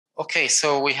Okay,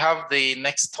 so we have the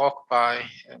next talk by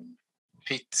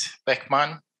Pete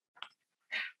Beckman.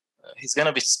 He's going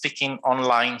to be speaking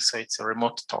online, so it's a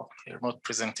remote talk, a remote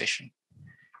presentation.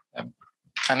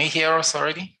 Can he hear us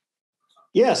already?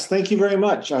 Yes, thank you very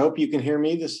much. I hope you can hear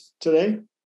me today.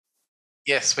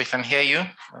 Yes, we can hear you.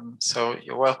 So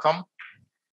you're welcome.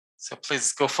 So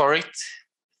please go for it.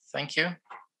 Thank you.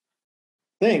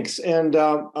 Thanks. And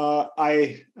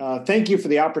I thank you for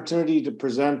the opportunity to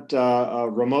present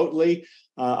remotely.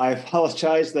 I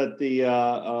apologize that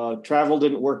the travel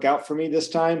didn't work out for me this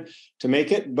time to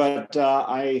make it, but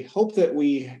I hope that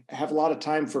we have a lot of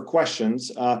time for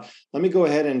questions. Let me go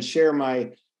ahead and share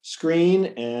my screen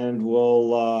and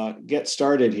we'll get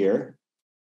started here.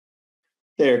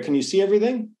 There, can you see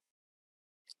everything?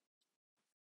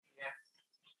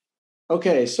 Yeah.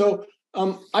 Okay, so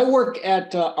I work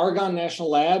at Argonne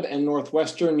National Lab and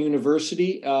Northwestern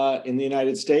University in the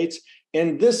United States,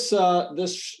 and this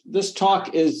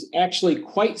talk is actually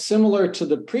quite similar to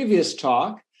the previous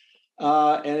talk,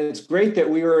 and it's great that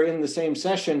we were in the same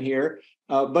session here.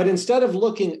 But instead of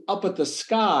looking up at the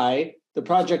sky, the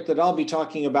project that I'll be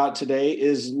talking about today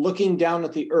is looking down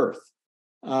at the Earth.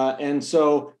 And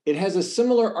so it has a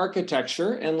similar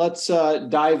architecture, and let's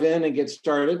dive in and get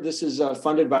started. This is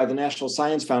funded by the National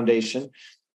Science Foundation.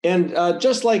 And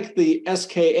just like the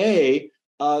SKA,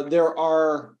 there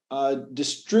are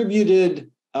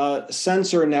distributed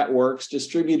sensor networks,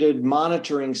 distributed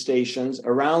monitoring stations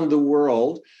around the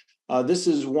world. This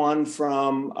is one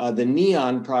from the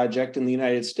NEON project in the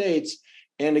United States.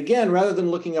 And again, rather than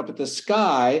looking up at the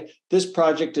sky, this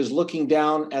project is looking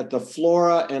down at the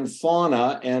flora and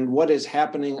fauna and what is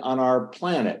happening on our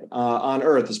planet, on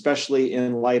Earth, especially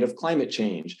in light of climate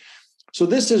change. So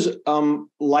this is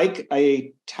like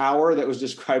a tower that was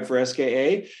described for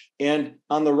SKA. And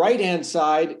on the right-hand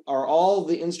side are all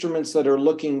the instruments that are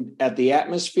looking at the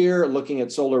atmosphere, looking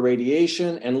at solar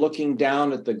radiation, and looking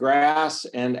down at the grass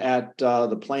and at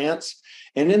the plants.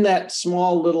 And in that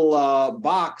small little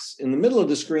box in the middle of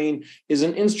the screen is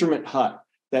an instrument hut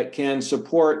that can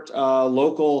support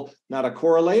local, not a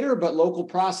correlator, but local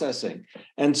processing.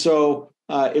 And so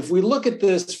if we look at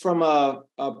this from a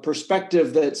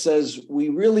perspective that says we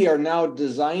really are now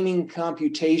designing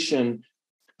computation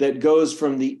that goes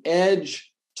from the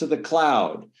edge to the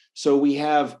cloud. So we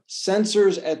have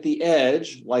sensors at the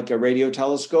edge, like a radio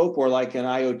telescope or like an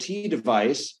IoT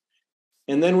device.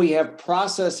 And then we have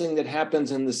processing that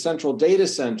happens in the central data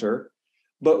center.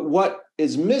 But what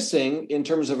is missing in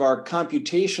terms of our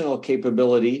computational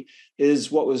capability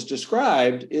is what was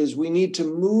described is we need to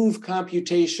move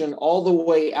computation all the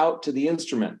way out to the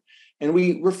instrument. And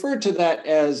we refer to that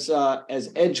as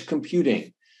edge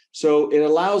computing. So it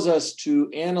allows us to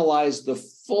analyze the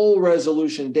full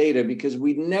resolution data because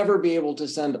we'd never be able to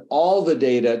send all the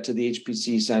data to the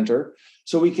HPC center.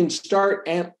 So we can start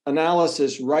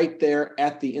analysis right there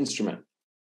at the instrument.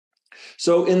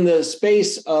 So in the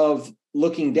space of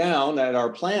looking down at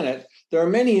our planet, there are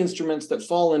many instruments that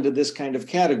fall into this kind of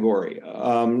category,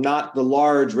 not the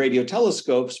large radio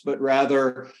telescopes, but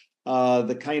rather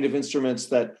the kind of instruments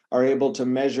that are able to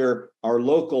measure our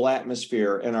local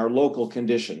atmosphere and our local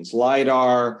conditions,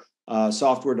 LIDAR,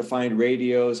 software-defined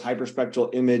radios,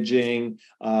 hyperspectral imaging,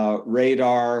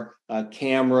 radar,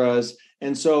 cameras.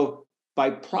 And so by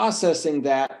processing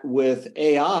that with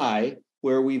AI,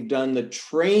 where we've done the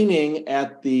training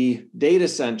at the data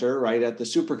center, right, at the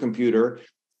supercomputer,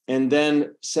 and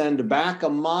then send back a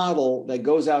model that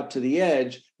goes out to the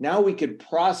edge, now we could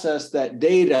process that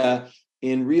data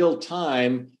in real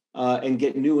time and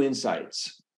get new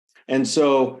insights. And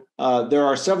so there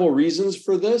are several reasons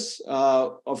for this.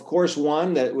 Of course,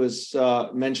 one that was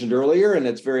mentioned earlier, and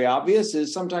it's very obvious,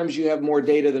 is sometimes you have more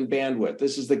data than bandwidth.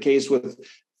 This is the case with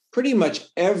pretty much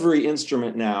every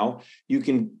instrument now. You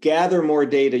can gather more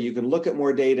data, you can look at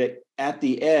more data at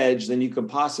the edge than you can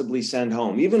possibly send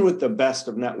home, even with the best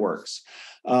of networks.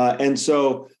 And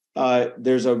so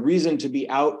there's a reason to be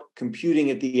out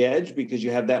computing at the edge because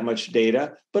you have that much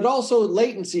data, but also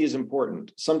latency is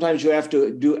important. Sometimes you have to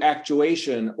do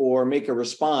actuation or make a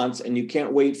response and you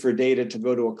can't wait for data to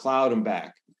go to a cloud and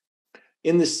back.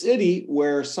 In the city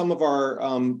where some of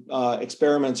our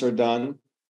experiments are done,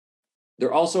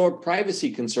 there also are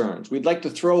privacy concerns. We'd like to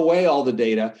throw away all the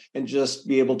data and just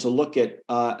be able to look at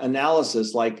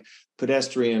analysis like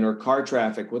pedestrian or car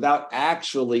traffic without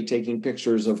actually taking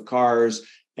pictures of cars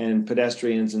and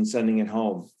pedestrians and sending it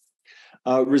home.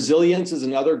 Resilience is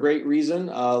another great reason,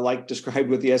 like described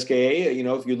with the SKA. You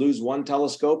know, if you lose one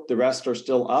telescope, the rest are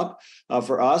still up.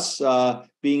 For us,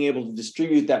 being able to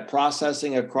distribute that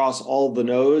processing across all the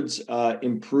nodes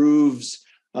improves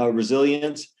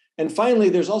resilience. And finally,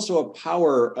 there's also a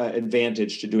power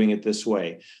advantage to doing it this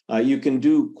way. You can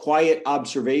do quiet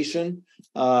observation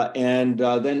and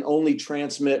then only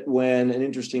transmit when an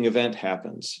interesting event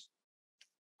happens.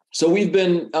 So we've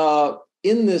been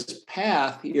in this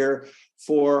path here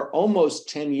for almost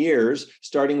 10 years,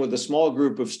 starting with a small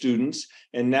group of students,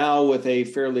 and now with a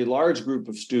fairly large group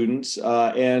of students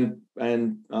and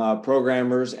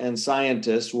programmers and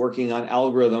scientists working on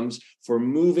algorithms for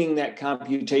moving that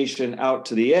computation out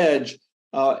to the edge,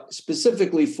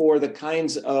 specifically for the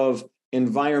kinds of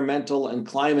environmental and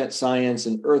climate science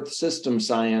and Earth system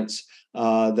science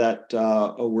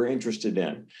that we're interested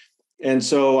in. And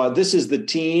so this is the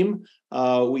team.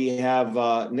 We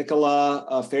have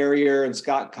Nicola Ferrier and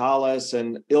Scott Collis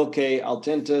and Ilke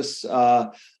Altintas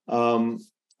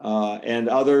and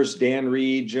others, Dan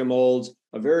Reed, Jim Olds,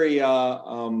 a very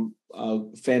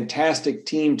fantastic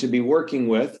team to be working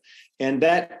with. And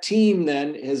that team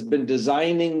then has been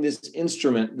designing this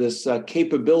instrument, this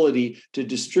capability to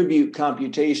distribute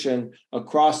computation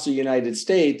across the United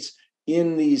States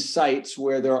in these sites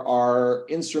where there are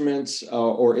instruments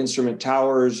or instrument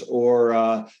towers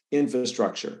or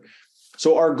infrastructure.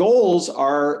 So our goals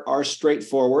are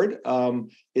straightforward,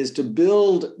 is to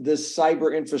build this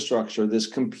cyber infrastructure, this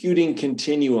computing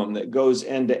continuum that goes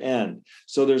end to end.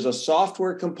 So there's a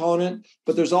software component,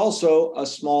 but there's also a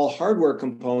small hardware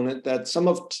component that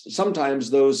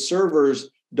sometimes those servers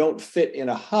don't fit in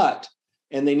a hut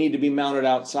and they need to be mounted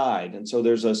outside. And so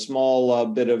there's a small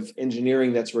bit of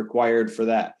engineering that's required for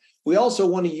that. We also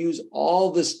want to use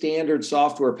all the standard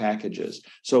software packages.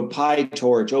 So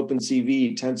PyTorch,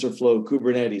 OpenCV, TensorFlow,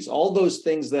 Kubernetes, all those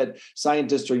things that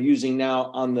scientists are using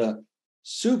now on the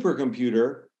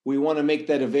supercomputer, we want to make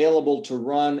that available to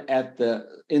run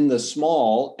in the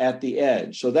small at the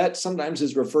edge. So that sometimes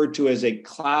is referred to as a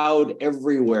cloud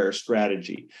everywhere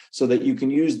strategy, so that you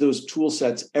can use those tool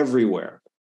sets everywhere.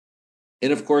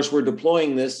 And of course, we're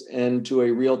deploying this into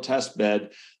a real test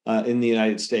bed in the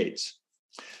United States.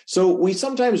 So we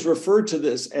sometimes refer to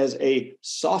this as a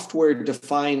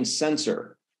software-defined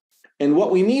sensor. And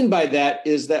what we mean by that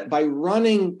is that by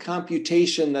running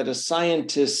computation that a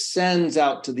scientist sends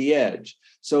out to the edge,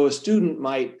 so a student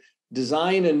might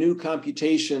design a new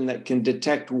computation that can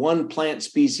detect one plant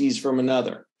species from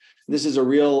another. This is a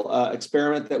real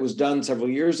experiment that was done several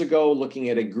years ago, looking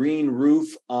at a green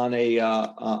roof on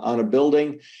a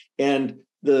building. And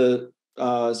the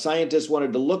scientists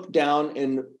wanted to look down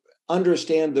and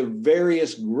understand the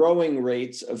various growing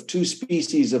rates of two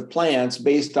species of plants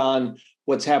based on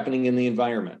what's happening in the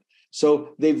environment.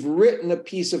 So they've written a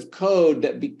piece of code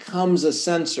that becomes a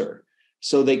sensor.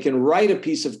 So they can write a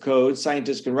piece of code,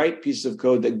 scientists can write pieces of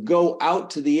code that go out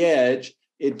to the edge.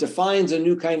 It defines a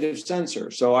new kind of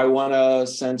sensor. So I want to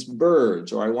sense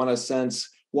birds, or I want to sense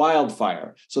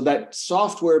wildfire. So that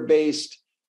software-based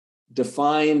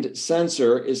defined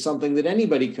sensor is something that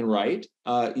anybody can write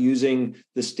using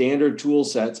the standard tool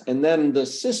sets. And then the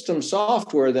system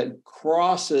software that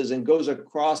crosses and goes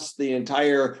across the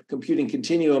entire computing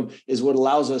continuum is what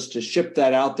allows us to ship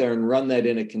that out there and run that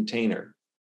in a container.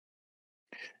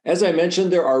 As I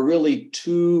mentioned, there are really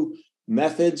two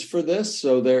methods for this.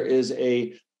 So there is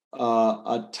a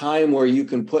time where you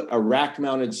can put a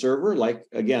rack-mounted server, like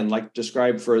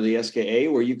described for the SKA,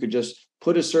 where you could just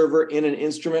put a server in an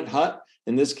instrument hut.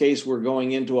 In this case, we're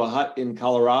going into a hut in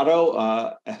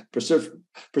Colorado,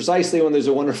 precisely when there's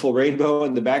a wonderful rainbow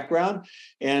in the background,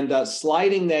 and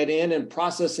sliding that in and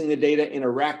processing the data in a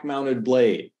rack-mounted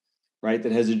blade, right,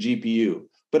 that has a GPU.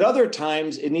 But other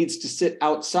times it needs to sit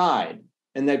outside.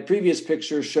 And that previous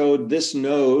picture showed this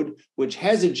node, which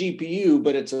has a GPU,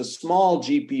 but it's a small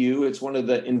GPU. It's one of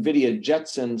the NVIDIA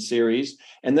Jetson series.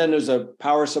 And then there's a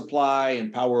power supply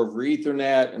and power over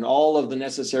Ethernet and all of the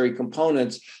necessary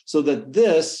components, so that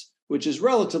this, which is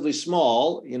relatively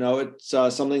small, it's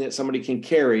something that somebody can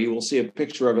carry, we'll see a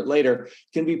picture of it later,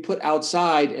 can be put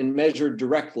outside and measured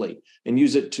directly and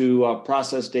use it to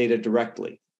process data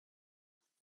directly.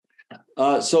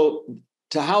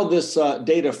 To how this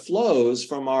data flows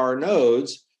from our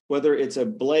nodes, whether it's a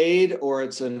blade or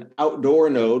it's an outdoor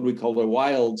node, we call it a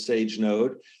wild sage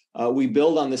node, we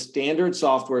build on the standard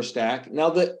software stack.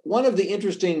 Now, one of the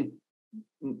interesting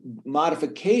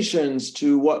modifications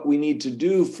to what we need to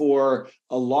do for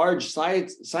a large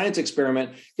science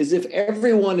experiment is if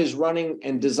everyone is running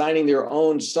and designing their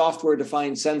own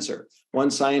software-defined sensor. One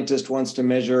scientist wants to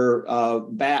measure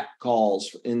bat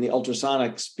calls in the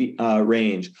ultrasonic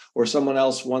range, or someone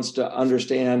else wants to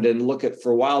understand and look at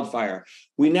for wildfire.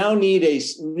 We now need a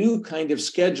new kind of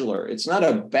scheduler. It's not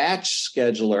a batch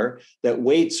scheduler that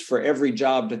waits for every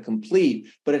job to complete,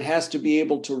 but it has to be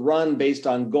able to run based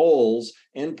on goals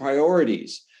and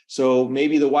priorities. So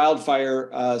maybe the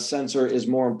wildfire sensor is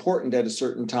more important at a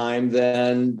certain time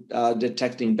than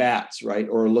detecting bats, right?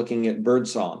 Or looking at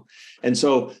birdsong. And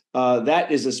so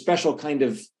that is a special kind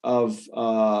of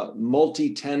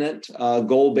multi-tenant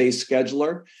goal-based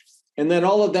scheduler. And then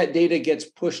all of that data gets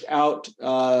pushed up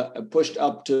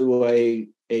to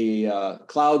a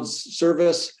cloud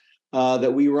service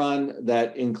that we run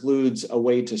that includes a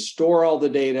way to store all the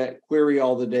data, query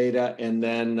all the data, and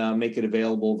then make it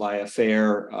available via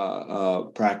FAIR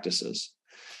practices.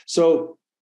 So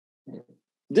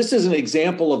this is an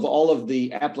example of all of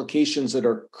the applications that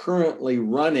are currently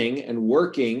running and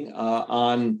working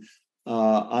on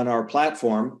our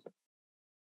platform.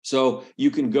 So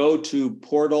you can go to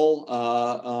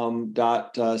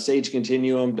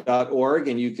portal.sagecontinuum.org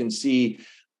and you can see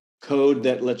code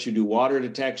that lets you do water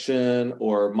detection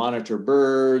or monitor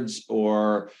birds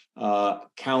or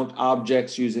count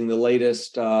objects using the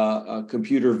latest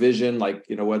computer vision, like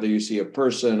whether you see a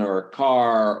person or a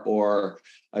car or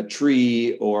a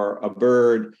tree or a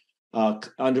bird,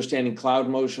 understanding cloud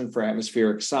motion for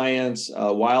atmospheric science,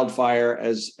 wildfire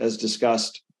as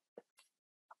discussed.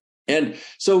 And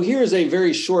so here's a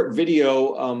very short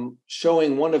video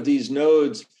showing one of these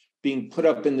nodes being put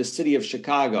up in the city of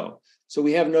Chicago. So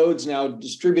we have nodes now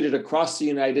distributed across the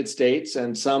United States,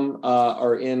 and some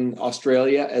are in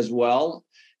Australia as well.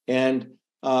 And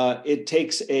it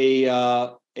takes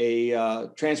a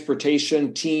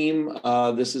transportation team.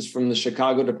 This is from the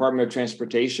Chicago Department of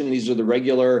Transportation. These are the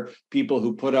regular people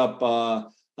who put up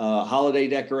holiday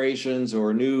decorations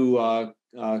or new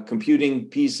computing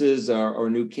pieces or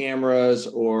new cameras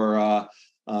or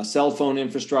cell phone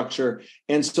infrastructure.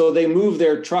 And so they move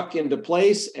their truck into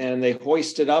place and they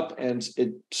hoist it up and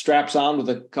it straps on with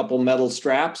a couple metal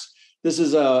straps. This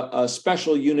is a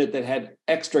special unit that had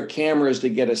extra cameras to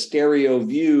get a stereo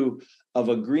view of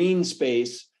a green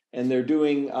space, and they're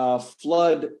doing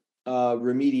flood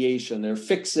remediation. They're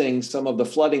fixing some of the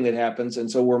flooding that happens.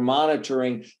 And so we're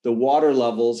monitoring the water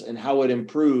levels and how it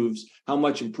improves. How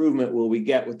much improvement will we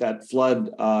get with that flood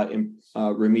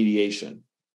remediation?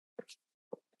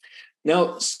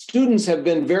 Now, students have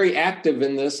been very active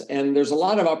in this, and there's a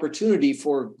lot of opportunity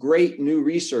for great new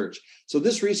research. So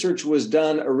this research was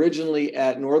done originally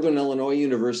at Northern Illinois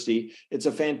University. It's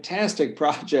a fantastic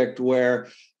project where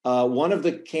one of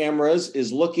the cameras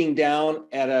is looking down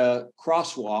at a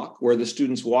crosswalk where the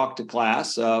students walk to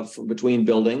class between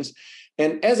buildings.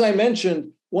 And as I mentioned,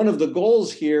 one of the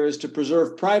goals here is to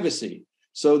preserve privacy.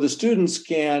 So the students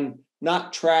can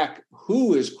not track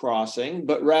who is crossing,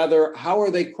 but rather how are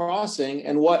they crossing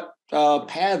and what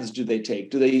paths do they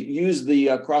take? Do they use the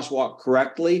crosswalk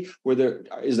correctly? Are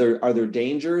there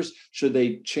dangers? Should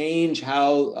they change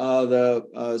how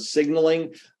the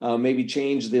signaling, maybe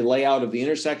change the layout of the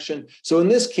intersection? So in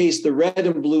this case, the red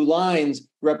and blue lines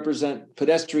represent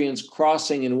pedestrians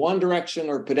crossing in one direction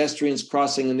or pedestrians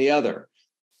crossing in the other.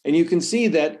 And you can see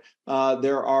that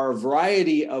there are a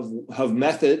variety of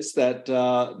methods that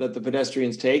the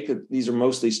pedestrians take. These are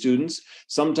mostly students,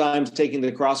 sometimes taking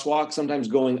the crosswalk, sometimes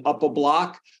going up a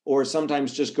block, or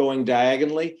sometimes just going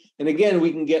diagonally. And again,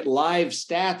 we can get live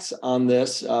stats on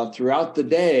this throughout the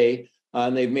day.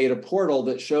 And they've made a portal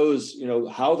that shows,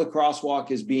 how the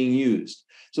crosswalk is being used.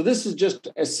 So this is just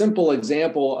a simple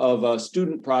example of a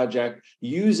student project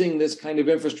using this kind of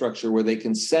infrastructure where they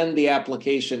can send the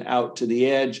application out to the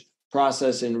edge,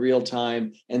 process in real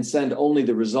time, and send only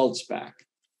the results back.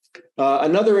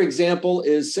 Another example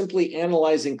is simply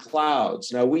analyzing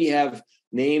clouds. Now we have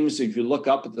names, if you look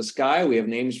up at the sky, we have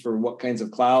names for what kinds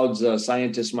of clouds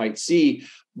scientists might see,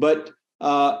 but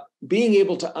being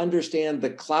able to understand the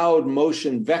cloud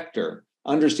motion vector,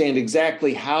 understand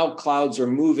exactly how clouds are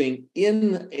moving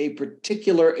in a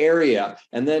particular area,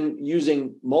 and then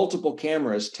using multiple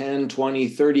cameras, 10, 20,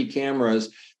 30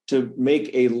 cameras, to make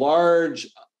a large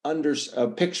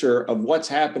picture of what's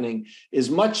happening is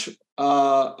much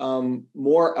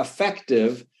more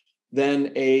effective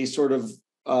than a sort of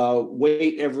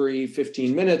wait every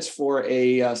 15 minutes for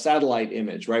a satellite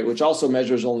image, right? Which also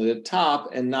measures only the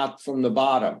top and not from the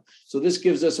bottom. So this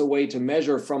gives us a way to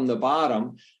measure from the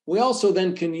bottom. We also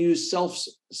then can use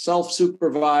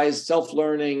self-supervised,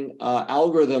 self-learning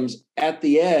algorithms at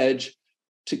the edge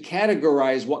to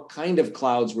categorize what kind of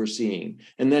clouds we're seeing,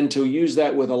 and then to use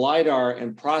that with a LiDAR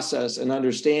and process and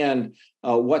understand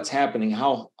what's happening,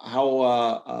 how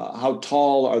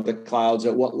tall are the clouds,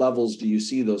 at what levels do you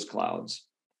see those clouds.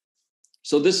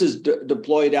 So this is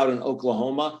deployed out in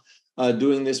Oklahoma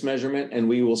doing this measurement, and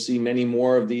we will see many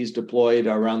more of these deployed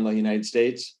around the United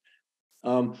States.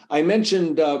 I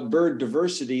mentioned bird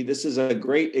diversity. This is a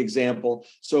great example.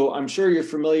 So I'm sure you're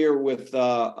familiar with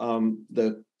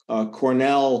the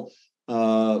Cornell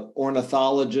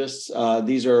ornithologists.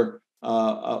 These are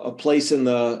a place in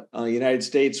the United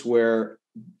States where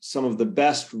some of the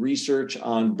best research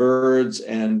on birds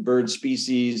and bird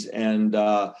species and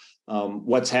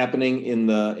what's happening in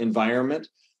the environment.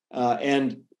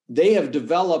 And they have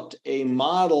developed a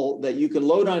model that you can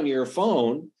load on your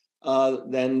phone.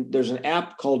 Then there's an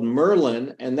app called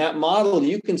Merlin, and that model,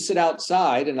 you can sit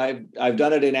outside, and I've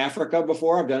done it in Africa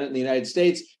before, I've done it in the United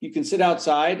States. You can sit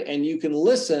outside and you can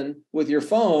listen with your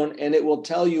phone, and it will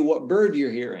tell you what bird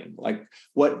you're hearing, like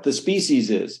what the species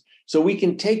is. So we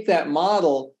can take that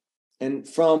model, and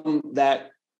from that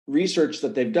research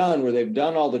that they've done, where they've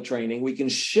done all the training, we can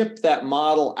ship that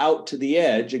model out to the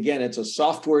edge. Again, it's a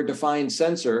software-defined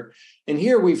sensor. And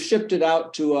here we've shipped it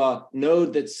out to a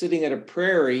node that's sitting at a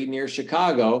prairie near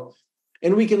Chicago.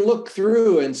 And we can look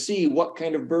through and see what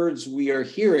kind of birds we are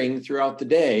hearing throughout the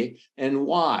day and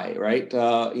why, right?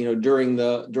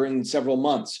 During several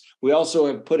months. We also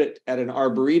have put it at an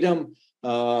arboretum,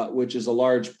 which is a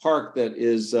large park that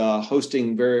is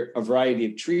hosting a variety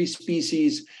of tree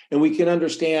species. And we can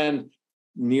understand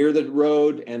near the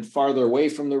road and farther away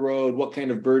from the road, what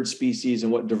kind of bird species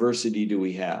and what diversity do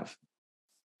we have.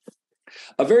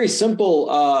 A very simple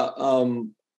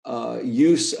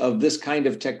use of this kind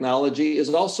of technology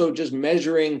is also just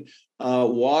measuring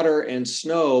water and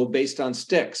snow based on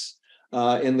sticks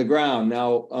in the ground.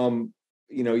 Now,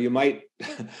 you might,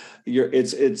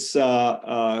 it's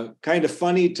kind of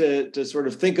funny to sort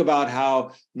of think about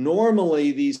how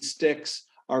normally these sticks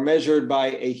are measured by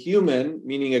a human,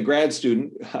 meaning a grad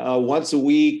student, once a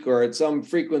week or at some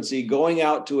frequency, going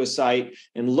out to a site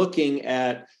and looking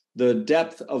at the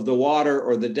depth of the water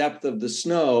or the depth of the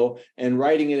snow and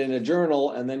writing it in a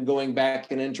journal and then going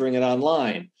back and entering it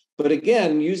online. But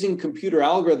again, using computer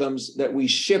algorithms that we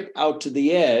ship out to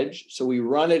the edge, so we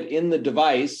run it in the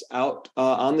device out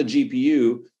on the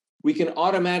GPU, we can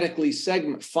automatically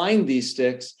find these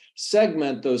sticks,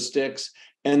 segment those sticks,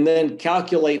 and then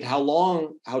calculate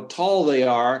how tall they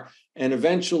are, and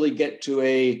eventually get to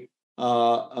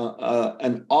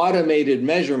an automated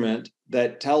measurement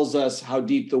that tells us how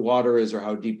deep the water is or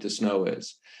how deep the snow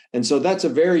is. And so that's a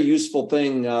very useful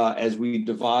thing as we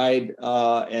divide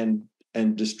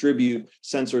and distribute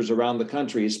sensors around the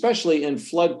country, especially in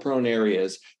flood-prone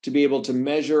areas, to be able to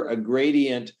measure a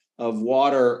gradient of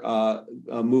water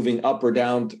moving up or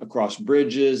down across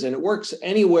bridges. And it works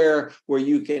anywhere where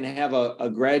you can have a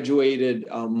graduated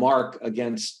mark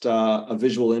against a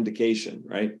visual indication,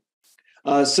 right?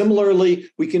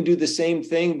 Similarly, we can do the same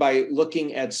thing by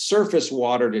looking at surface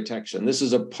water detection. This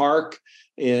is a park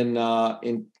in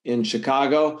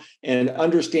Chicago, and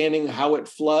understanding how it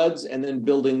floods and then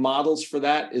building models for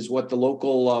that is what the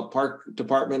local park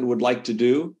department would like to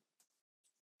do.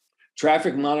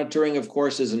 Traffic monitoring, of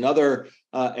course, is another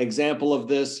example of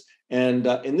this. And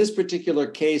in this particular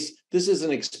case, this is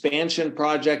an expansion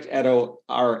project at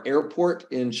our airport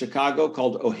in Chicago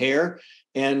called O'Hare.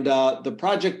 And the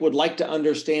project would like to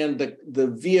understand the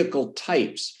vehicle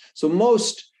types. So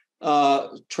most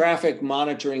traffic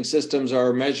monitoring systems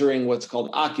are measuring what's called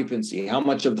occupancy, how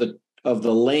much of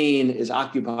the lane is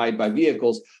occupied by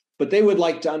vehicles. But they would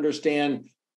like to understand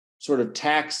sort of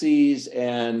taxis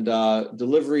and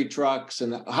delivery trucks,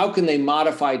 and how can they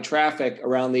modify traffic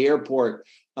around the airport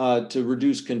to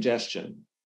reduce congestion.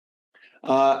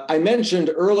 I mentioned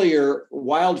earlier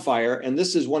wildfire, and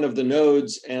this is one of the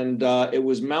nodes, and it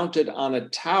was mounted on a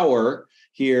tower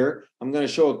here. I'm going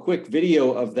to show a quick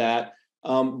video of that.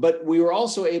 But we were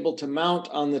also able to mount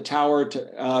on the tower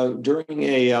during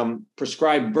a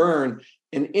prescribed burn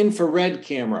an infrared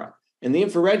camera. And the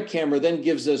infrared camera then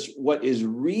gives us what is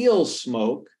real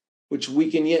smoke, which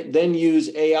we can then use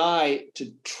AI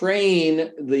to train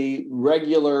the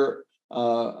regular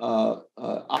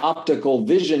optical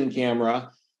vision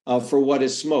camera for what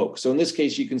is smoke. So in this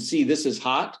case, you can see this is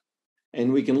hot,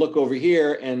 and we can look over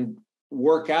here and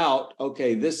work out,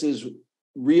 okay, this is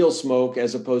real smoke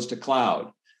as opposed to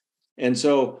cloud. And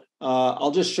so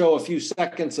I'll just show a few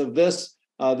seconds of this.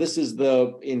 This is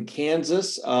in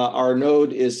Kansas. Our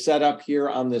node is set up here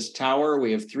on this tower.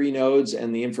 We have 3 nodes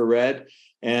and the infrared.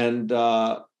 And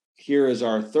here is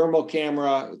our thermal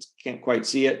camera. Can't quite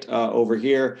see it over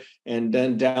here. And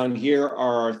then down here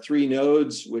are our 3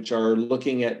 nodes, which are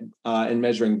looking at and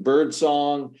measuring bird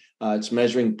song. It's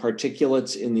measuring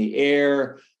particulates in the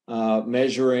air,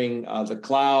 measuring the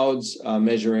clouds,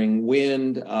 measuring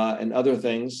wind, and other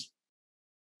things.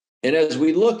 And as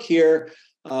we look here,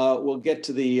 we'll get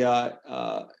to the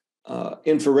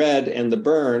infrared and the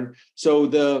burn. So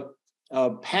the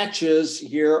patches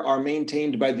here are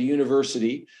maintained by the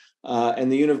university.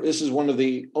 And this is one of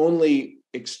the only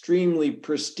extremely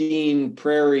pristine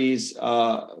prairies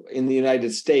in the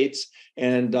United States,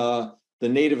 and the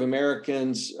Native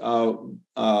Americans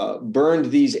burned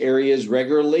these areas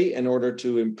regularly in order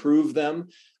to improve them.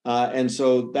 And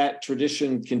so that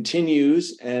tradition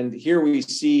continues. And here we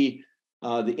see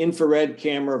the infrared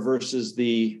camera versus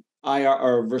the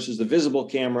IR versus the visible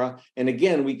camera. And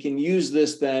again, we can use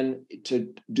this then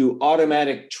to do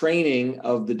automatic training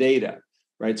of the data,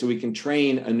 right? So we can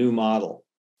train a new model.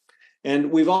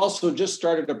 And we've also just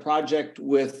started a project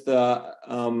with the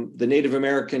Native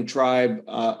American tribe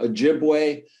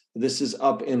Ojibwe. This is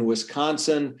up in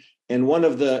Wisconsin. And one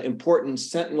of the important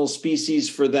sentinel species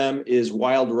for them is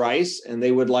wild rice. And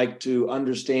they would like to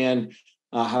understand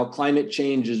how climate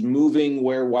change is moving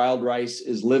where wild rice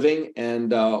is living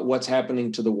and what's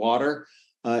happening to the water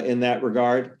in that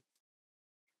regard.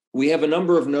 We have a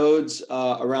number of nodes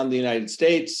around the United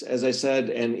States, as I said,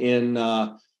 and in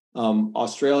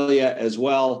Australia as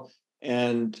well.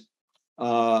 And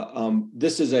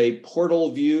this is a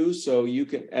portal view. So you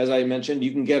can, as I mentioned,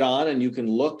 you can get on and you can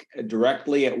look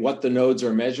directly at what the nodes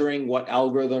are measuring, what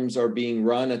algorithms are being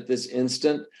run at this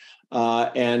instant.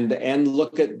 And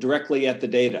look directly at the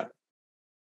data.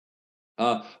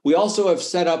 We also have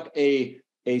set up a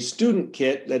student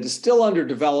kit that is still under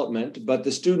development, but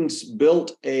the students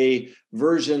built a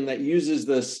version that uses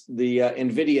the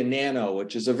NVIDIA Nano,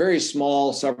 which is a very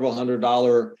small, several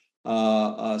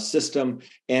 $100 system,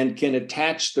 and can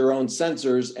attach their own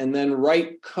sensors and then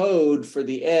write code for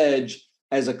the edge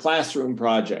as a classroom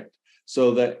project.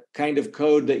 So that kind of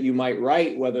code that you might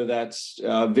write, whether that's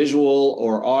visual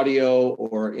or audio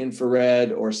or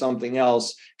infrared or something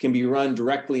else, can be run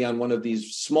directly on one of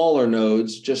these smaller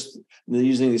nodes, just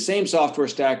using the same software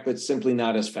stack, but simply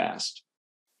not as fast.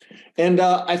 And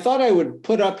I thought I would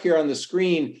put up here on the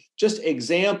screen just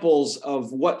examples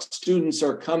of what students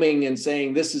are coming and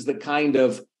saying, this is the kind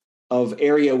of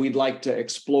area we'd like to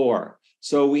explore.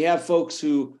 So we have folks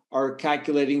who are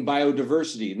calculating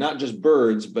biodiversity, not just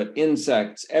birds, but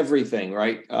insects, everything,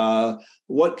 right?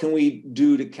 What can we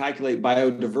do to calculate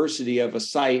biodiversity of a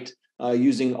site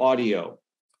using audio,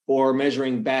 or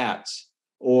measuring bats,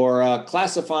 or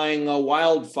classifying a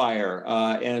wildfire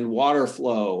and water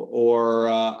flow, or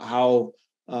how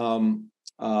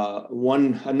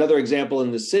another example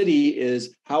in the city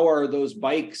is how are those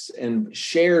bikes and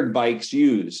shared bikes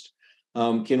used?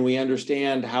 Can we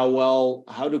understand how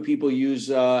do people use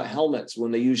helmets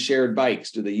when they use shared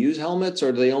bikes? Do they use helmets,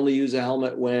 or do they only use a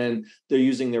helmet when they're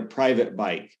using their private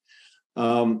bike?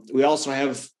 We also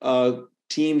have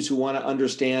teams who want to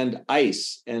understand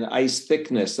ice and ice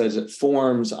thickness as it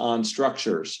forms on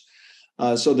structures.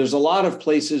 So there's a lot of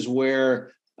places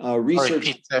where research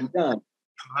is done. Can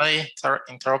I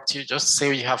interrupt you? Just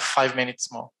say you have 5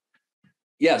 minutes more.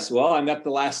 Yes, well, I'm at the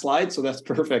last slide, so that's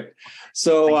perfect.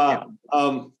 So,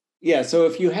 so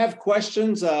if you have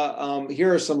questions,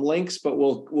 here are some links, but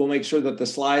we'll make sure that the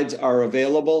slides are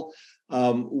available.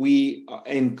 We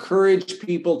encourage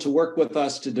people to work with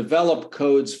us to develop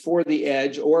codes for the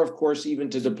edge, or of course, even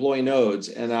to deploy nodes.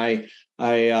 And I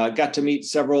got to meet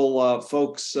several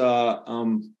folks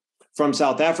from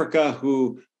South Africa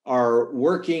who are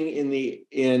working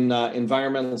in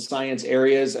environmental science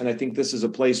areas, and I think this is a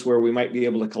place where we might be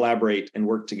able to collaborate and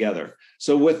work together.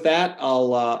 So with that,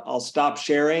 I'll stop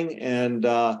sharing and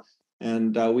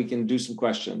we can do some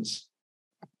questions.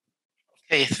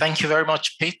 Okay, thank you very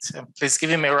much, Pete. Please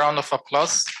give him a round of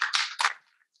applause.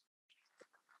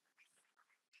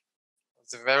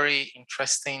 It's a very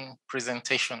interesting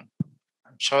presentation.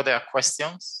 I'm sure there are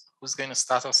questions. Who's going to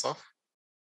start us off?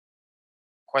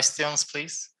 Questions,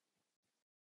 please.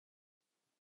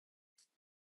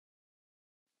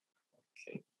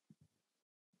 Okay.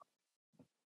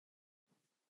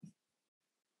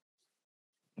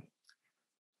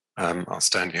 I'll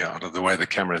stand here out of the way of the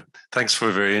camera. Thanks for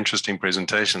a very interesting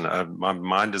presentation. My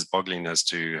mind is boggling as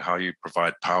to how you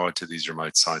provide power to these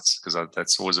remote sites, because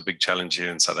that's always a big challenge here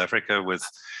in South Africa with,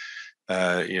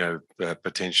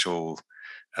 potential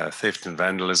theft and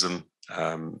vandalism.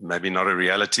 Maybe not a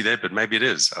reality there, but maybe it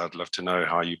is. I'd love to know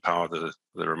how you power the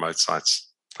remote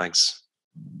sites. Thanks.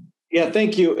 Yeah,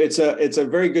 thank you. It's a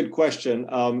very good question,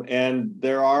 and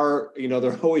there are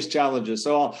always challenges.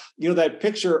 So that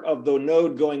picture of the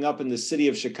node going up in the city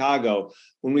of Chicago.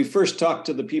 When we first talked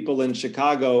to the people in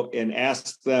Chicago and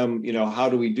asked them, how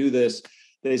do we do this?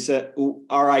 They said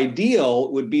our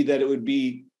ideal would be that it would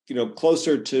be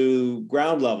closer to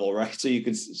ground level, right? So you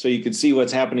could see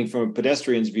what's happening from a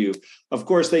pedestrian's view. Of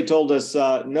course, they told us,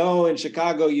 no, in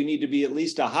Chicago, you need to be at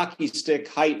least a hockey stick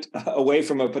height away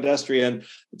from a pedestrian.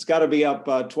 It's got to be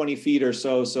up 20 feet or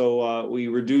so. So we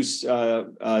reduce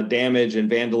damage and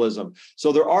vandalism.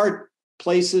 So there are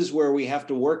places where we have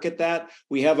to work at that.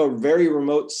 We have a very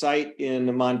remote site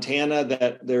in Montana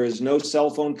that there is no cell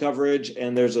phone coverage,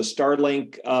 and there's a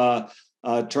Starlink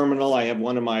terminal. I have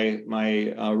one in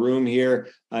my room here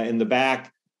in the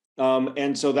back,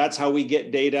 and so that's how we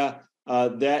get data.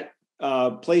 That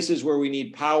places where we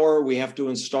need power, we have to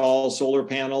install solar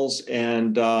panels,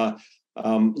 and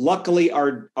luckily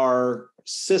our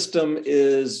system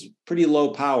is pretty low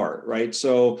power, right?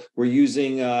 So we're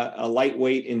using a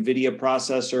lightweight NVIDIA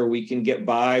processor. We can get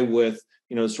by with,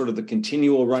 sort of the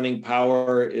continual running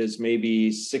power is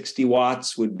maybe 60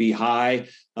 watts would be high.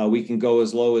 We can go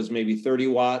as low as maybe 30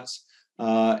 watts.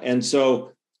 And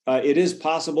so it is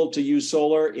possible to use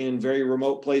solar in very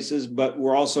remote places, but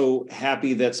we're also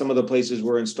happy that some of the places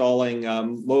we're installing,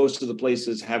 most of the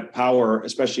places have power,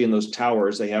 especially in those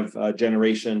towers. They have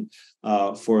generation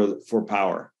for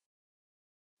power.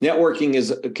 Networking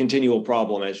is a continual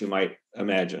problem, as you might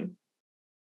imagine.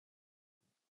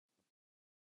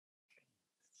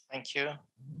 Thank you.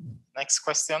 Next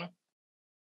question.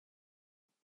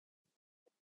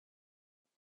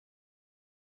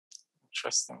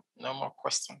 Interesting. No more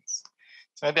questions.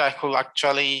 So maybe I could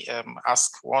actually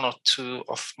ask one or two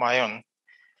of my own.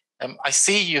 I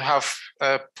see you have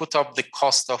put up the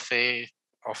cost of a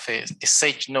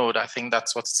Sage node. I think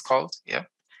that's what it's called. Yeah,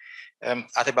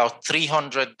 at about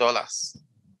 $300.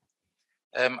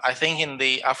 I think in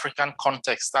the African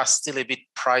context, that's still a bit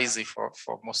pricey for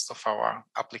most of our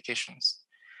applications.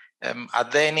 Are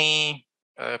there any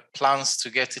plans to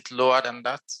get it lower than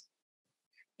that?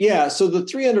 Yeah, so the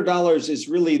 $300 is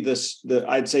really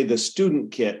I'd say the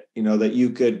student kit, that you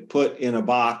could put in a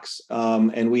box,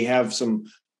 and we have some,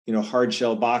 hard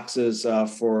shell boxes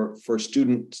for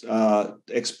students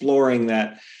exploring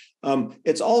that.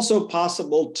 It's also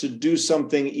possible to do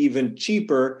something even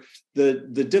cheaper.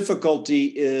 The difficulty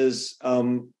is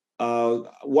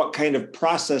what kind of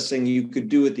processing you could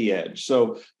do at the edge.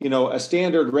 So, a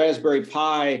standard Raspberry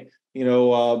Pi,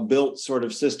 built sort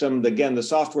of system, again, the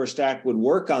software stack would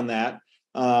work on that,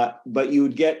 but you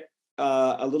would get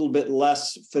a little bit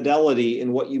less fidelity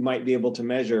in what you might be able to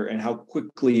measure and how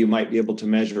quickly you might be able to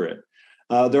measure it.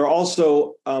 There are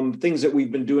also things that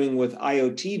we've been doing with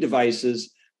IoT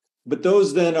devices, but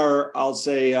those then are, I'll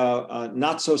say,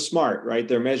 not so smart, right?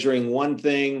 They're measuring one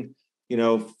thing,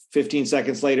 15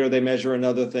 seconds later, they measure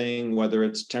another thing, whether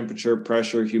it's temperature,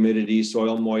 pressure, humidity,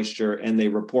 soil moisture, and they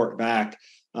report back.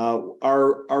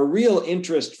 Our real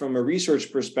interest from a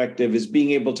research perspective is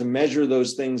being able to measure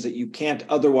those things that you can't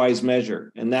otherwise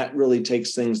measure. And that really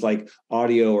takes things like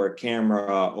audio or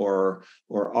camera or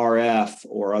RF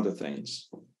or other things.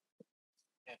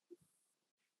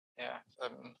 Yeah.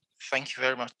 Thank you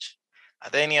very much. Are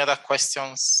there any other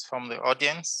questions from the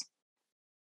audience?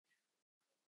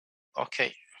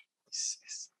 Okay.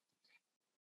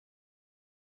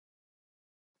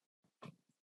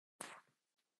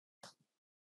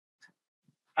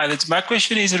 My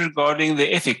question is regarding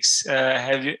the ethics.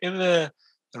 Have you ever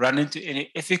run into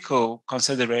any ethical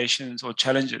considerations or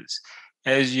challenges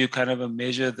as you kind of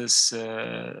measure this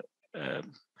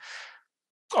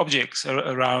objects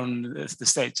around the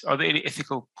states? Are there any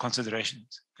ethical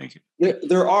considerations? Thank you.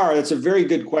 There are. It's a very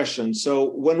good question.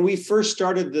 So when we first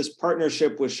started this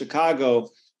partnership with Chicago,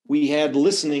 we had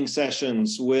listening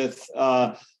sessions with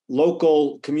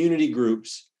local community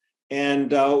groups.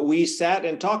 And we sat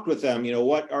and talked with them.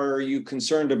 What are you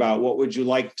concerned about? What would you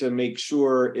like to make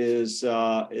sure is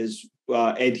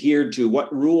adhered to?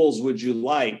 What rules would you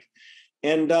like?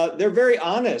 And they're very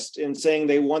honest in saying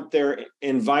they want their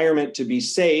environment to be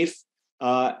safe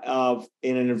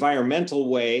in an environmental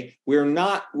way.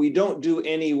 We don't do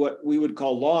any what we would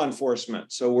call law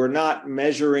enforcement. So we're not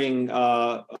measuring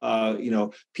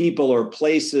people or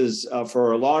places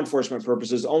for law enforcement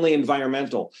purposes, only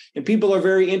environmental. And people are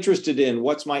very interested in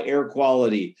what's my air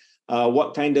quality.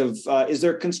 What kind of is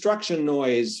there construction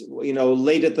noise,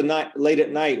 late at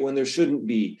night when there shouldn't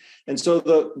be? And so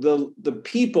the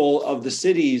people of the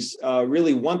cities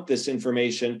really want this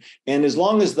information. And as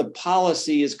long as the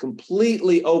policy is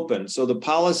completely open, so the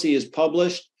policy is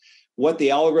published, what the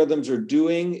algorithms are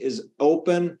doing is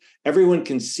open. Everyone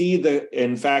can see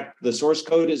in fact, the source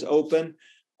code is open.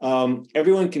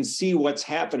 everyone can see what's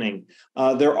happening.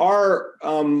 There are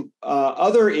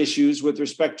other issues with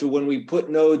respect to when we put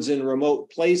nodes in remote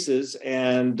places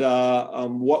and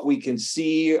what we can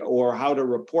see or how to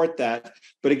report that.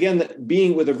 But again,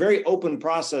 being with a very open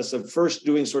process of first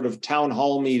doing sort of town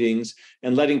hall meetings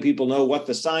and letting people know what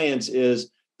the science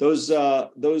is, those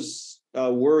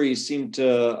worries seem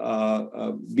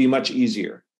to be much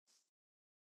easier.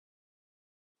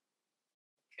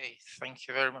 Okay, thank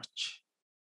you very much.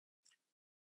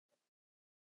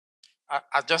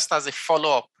 Just as a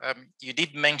follow-up, you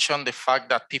did mention the fact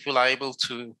that people are able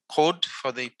to code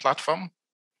for the platform.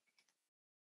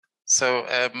 So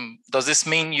does this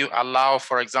mean you allow,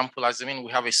 for example,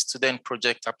 we have a student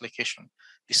project application.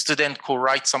 The student could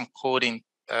write some code in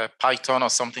Python or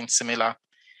something similar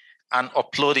and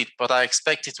upload it, but I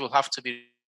expect it will have to be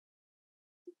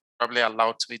probably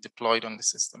allowed to be deployed on the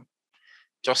system,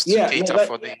 just to cater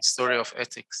for the story of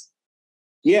ethics.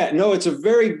 Yeah, no, it's a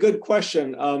very good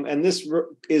question. And this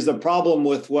is the problem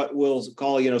with what we'll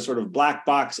call, sort of black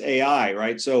box AI,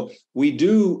 right? So we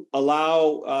do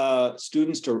allow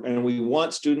students to, and we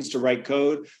want students to write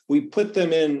code. We put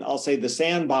them in, I'll say, the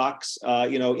sandbox,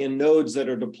 in nodes that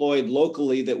are deployed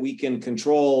locally that we can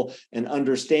control and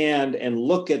understand and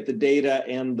look at the data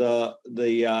and the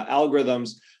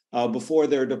algorithms before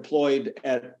they're deployed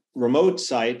at remote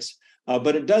sites.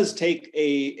 But it does take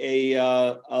a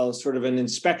sort of an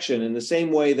inspection in the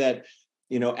same way that,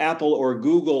 Apple or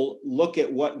Google look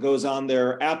at what goes on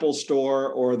their Apple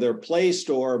Store or their Play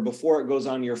Store before it goes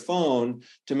on your phone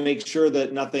to make sure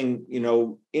that nothing,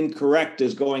 incorrect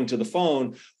is going to the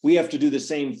phone. We have to do the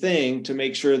same thing to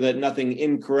make sure that nothing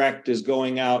incorrect is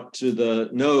going out to the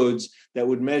nodes that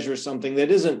would measure something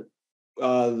that isn't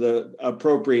the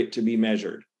appropriate to be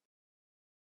measured.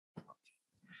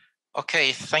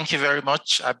 Okay, thank you very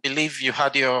much. I believe you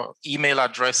had your email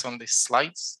address on the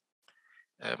slides.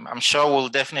 I'm sure we'll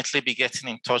definitely be getting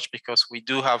in touch because we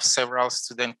do have several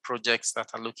student projects that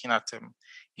are looking at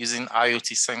using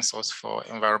IoT sensors for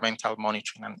environmental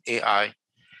monitoring and AI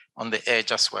on the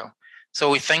edge as well. So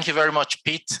we thank you very much,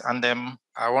 Pete. And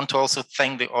I want to also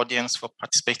thank the audience for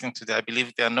participating today. I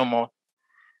believe there are no more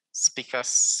speakers.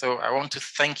 So I want to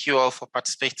thank you all for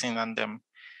participating and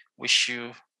wish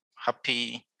you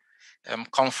happy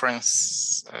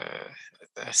conference,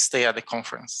 stay at the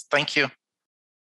conference. Thank you.